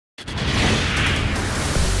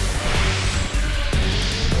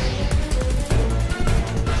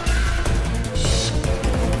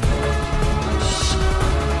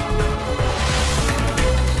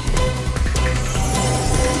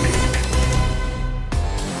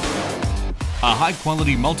a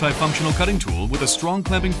high-quality multifunctional cutting tool with a strong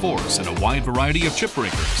clamping force and a wide variety of chip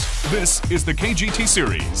breakers. This is the KGT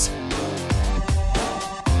series.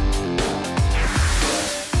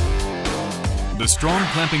 The strong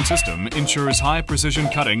clamping system ensures high-precision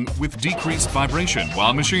cutting with decreased vibration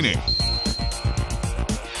while machining.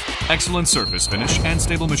 Excellent surface finish and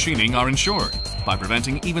stable machining are ensured by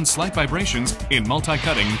preventing even slight vibrations in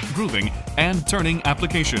multi-cutting, grooving, and turning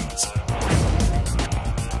applications.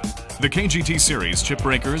 The KGT series chip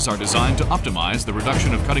breakers are designed to optimize the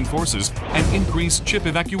reduction of cutting forces and increase chip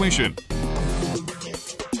evacuation.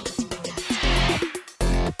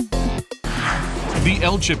 The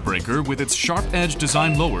L chip breaker with its sharp edge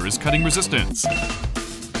design lowers cutting resistance.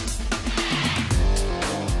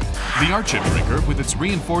 The R chip breaker with its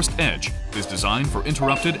reinforced edge is designed for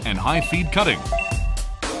interrupted and high feed cutting.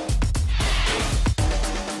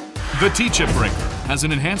 The T chip breaker has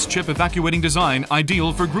an enhanced chip evacuating design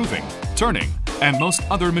ideal for grooving, turning, and most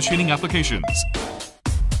other machining applications.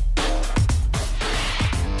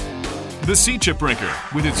 The C chip breaker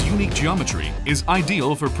with its unique geometry is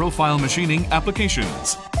ideal for profile machining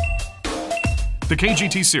applications. The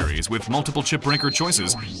KGT series with multiple chip breaker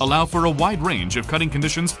choices allow for a wide range of cutting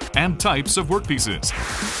conditions and types of workpieces.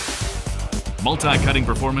 Multi-cutting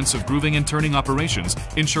performance of grooving and turning operations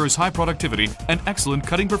ensures high productivity and excellent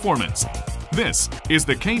cutting performance. This is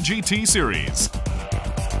the KGT series.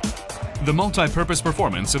 The multi-purpose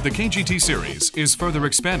performance of the KGT series is further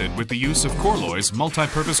expanded with the use of Korloy's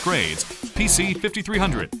multi-purpose grades PC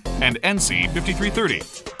 5300 and NC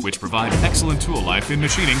 5330, which provide excellent tool life in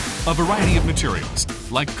machining a variety of materials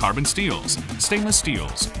like carbon steels, stainless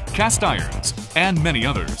steels, cast irons, and many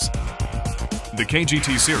others. The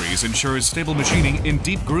KGT series ensures stable machining in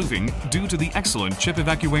deep grooving due to the excellent chip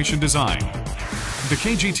evacuation design. The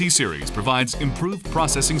KGT series provides improved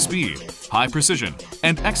processing speed, high precision,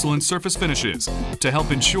 and excellent surface finishes to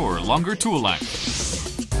help ensure longer tool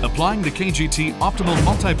life. Applying the KGT optimal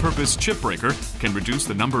multi-purpose chip breaker can reduce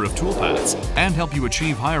the number of tool paths and help you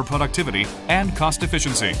achieve higher productivity and cost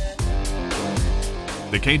efficiency.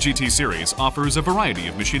 The KGT series offers a variety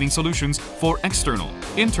of machining solutions for external,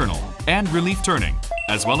 internal, and relief turning,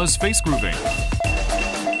 as well as face grooving.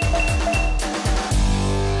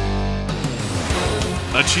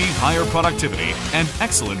 Achieve higher productivity and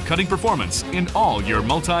excellent cutting performance in all your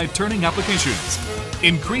multi-turning applications.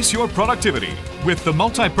 Increase your productivity with the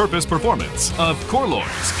multi-purpose performance of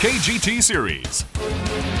Korloy's KGT series.